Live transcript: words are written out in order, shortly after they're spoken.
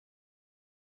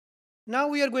Now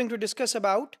we are going to discuss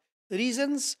about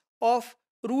reasons of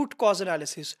root cause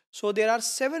analysis. So there are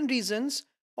 7 reasons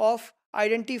of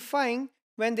identifying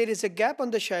when there is a gap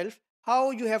on the shelf,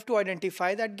 how you have to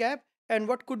identify that gap, and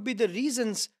what could be the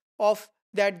reasons of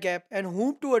that gap and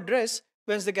whom to address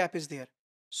once the gap is there.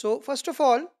 So first of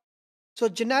all,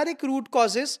 generic root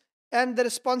causes and the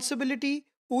responsibility,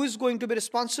 who is going to be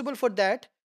responsible for that,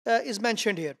 is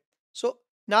mentioned here. So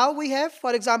now we have,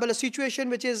 for example, a situation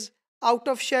which is out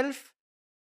of shelf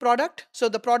product. So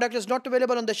the product is not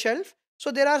available on the shelf.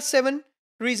 So there are 7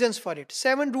 reasons for it,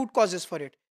 7 root causes for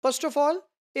it. First of all,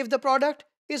 if the product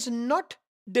is not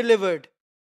delivered.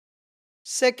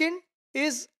 Second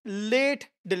is late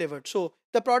delivered. So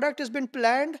the product has been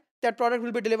planned, that product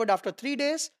will be delivered after 3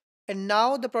 days, and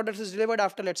now the product is delivered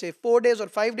after, let's say, 4 days or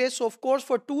 5 days. So of course,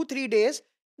 for 2-3 days,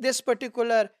 this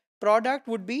particular product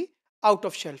would be out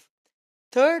of shelf.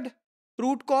 Third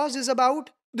root cause is about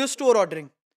the store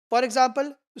ordering. For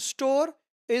example, store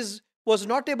is was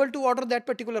not able to order that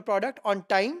particular product on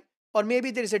time, or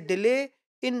maybe there is a delay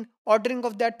in ordering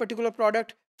of that particular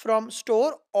product from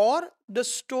store, or the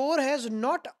store has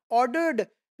not ordered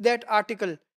that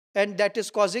article, and that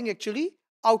is causing actually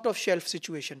out of shelf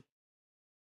situation.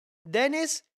 Then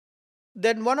is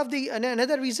then one of the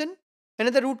another reason,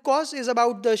 another root cause is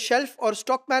about the shelf or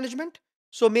stock management.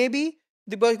 So maybe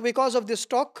because of the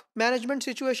stock management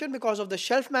situation, because of the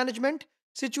shelf management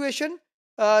situation,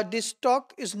 this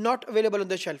stock is not available on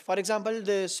the shelf. For example,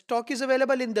 the stock is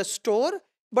available in the store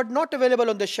but not available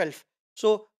on the shelf.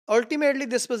 So ultimately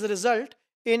this was the result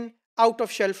in out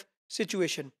of shelf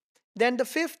situation. Then the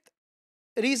fifth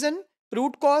reason,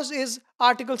 root cause, is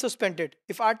article suspended.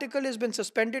 If article has been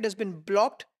suspended, has been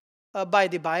blocked by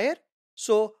the buyer,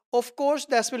 so of course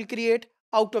this will create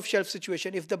out of shelf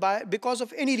situation. If the buyer, because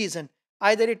of any reason,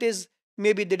 either it is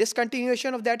maybe the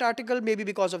discontinuation of that article, maybe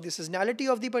because of the seasonality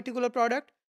of the particular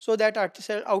product, so that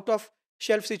out of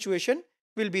shelf situation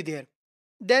will be there.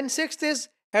 Then sixth is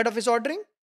head office ordering.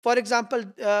 For example,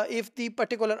 if the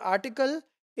particular article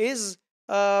is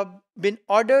been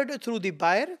ordered through the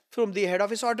buyer from the head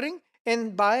office ordering,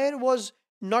 and buyer was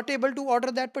not able to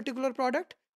order that particular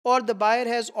product, or the buyer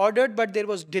has ordered but there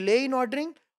was delay in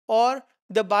ordering, or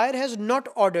the buyer has not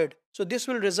ordered, so this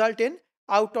will result in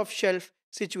out of shelf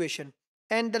situation.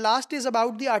 And the last is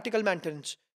about the article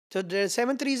maintenance. So the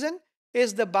seventh reason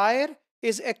is the buyer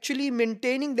is actually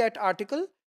maintaining that article,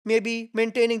 maybe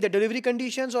maintaining the delivery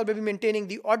conditions, or maybe maintaining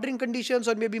the ordering conditions,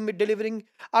 or maybe delivering,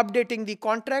 updating the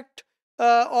contract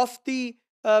of the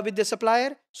with the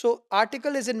supplier. So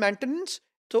article is in maintenance,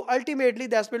 so ultimately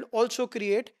that will also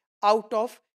create out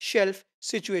of shelf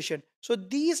situation. So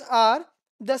these are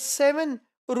the 7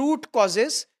 root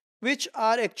causes which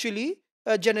are actually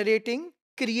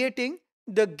creating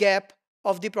the gap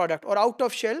of the product or out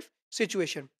of shelf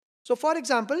situation. So for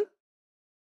example,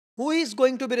 who is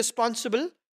going to be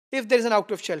responsible if there is an out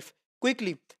of shelf?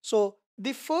 Quickly, so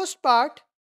the first part,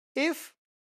 if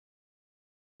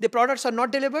the products are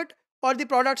not delivered or the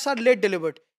products are late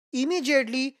delivered,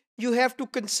 immediately you have to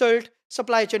consult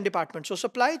supply chain department. So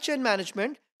supply chain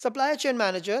management, supply chain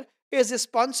manager is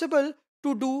responsible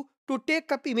to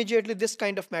take up immediately this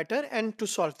kind of matter and to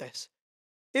solve this.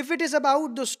 If it is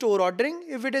about the store ordering,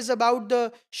 if it is about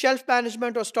the shelf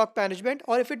management or stock management,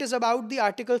 or if it is about the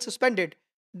article suspended,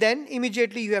 then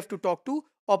immediately you have to talk to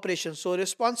operations. So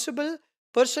responsible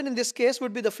person in this case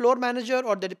would be the floor manager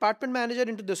or the department manager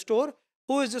into the store,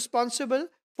 who is responsible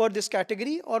for this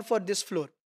category or for this floor.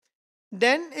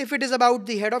 Then if it is about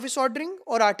the head office ordering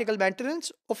or article maintenance,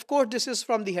 of course this is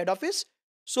from the head office.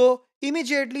 So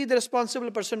immediately the responsible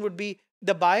person would be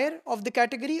the buyer of the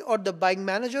category or the buying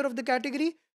manager of the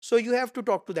category. So you have to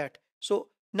talk to that. So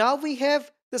now we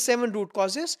have the 7 root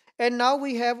causes, and now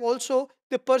we have also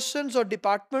the persons or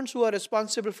departments who are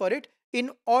responsible for it,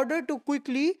 in order to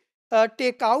quickly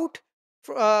take out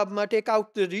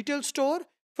the retail store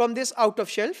from this out of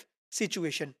shelf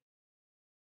situation.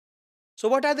 So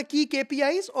what are the key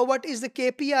KPIs, or what is the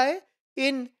KPI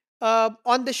in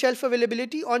on the shelf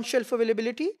availability? On shelf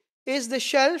availability is the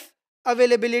shelf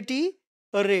availability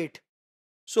rate.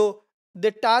 So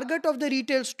the target of the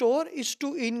retail store is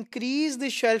to increase the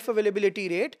shelf availability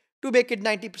rate to make it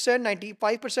 90%,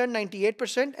 95%,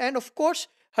 98%, and of course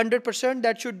 100%.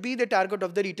 That should be the target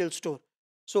of the retail store.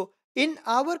 So in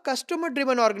our customer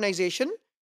driven organization,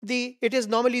 it is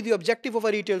normally the objective of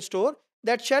a retail store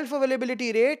that shelf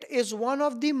availability rate is one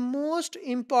of the most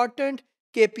important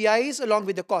KPIs along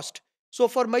with the cost. So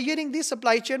for measuring the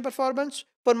supply chain performance,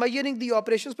 for measuring the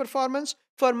operations performance,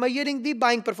 for measuring the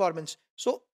buying performance.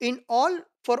 So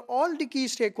for all the key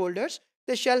stakeholders,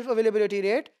 the shelf availability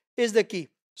rate is the key.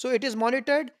 So it is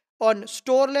monitored on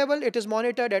store level, it is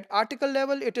monitored at article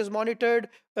level, it is monitored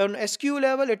on SKU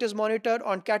level, it is monitored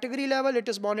on category level, it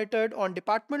is monitored on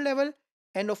department level,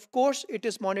 and of course it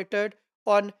is monitored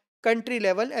on country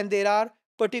level, and there are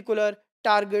particular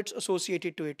targets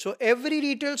associated to it. So every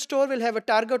retail store will have a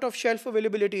target of shelf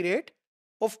availability rate.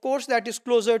 Of course, that is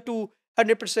closer to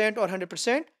 100% or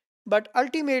 100%, but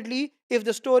ultimately, if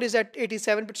the store is at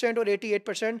 87% or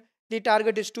 88%, the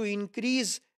target is to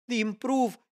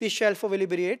improve the shelf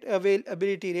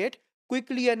availability rate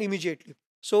quickly and immediately.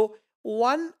 So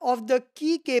one of the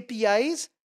key KPIs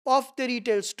of the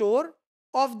retail store,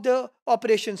 of the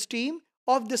operations team,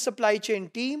 of the supply chain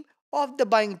team, of the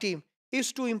buying team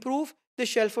is to improve the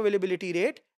shelf availability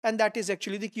rate, and that is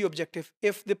actually the key objective.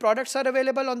 If the products are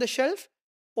available on the shelf,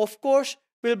 of course,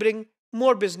 will bring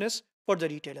more business for the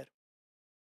retailer.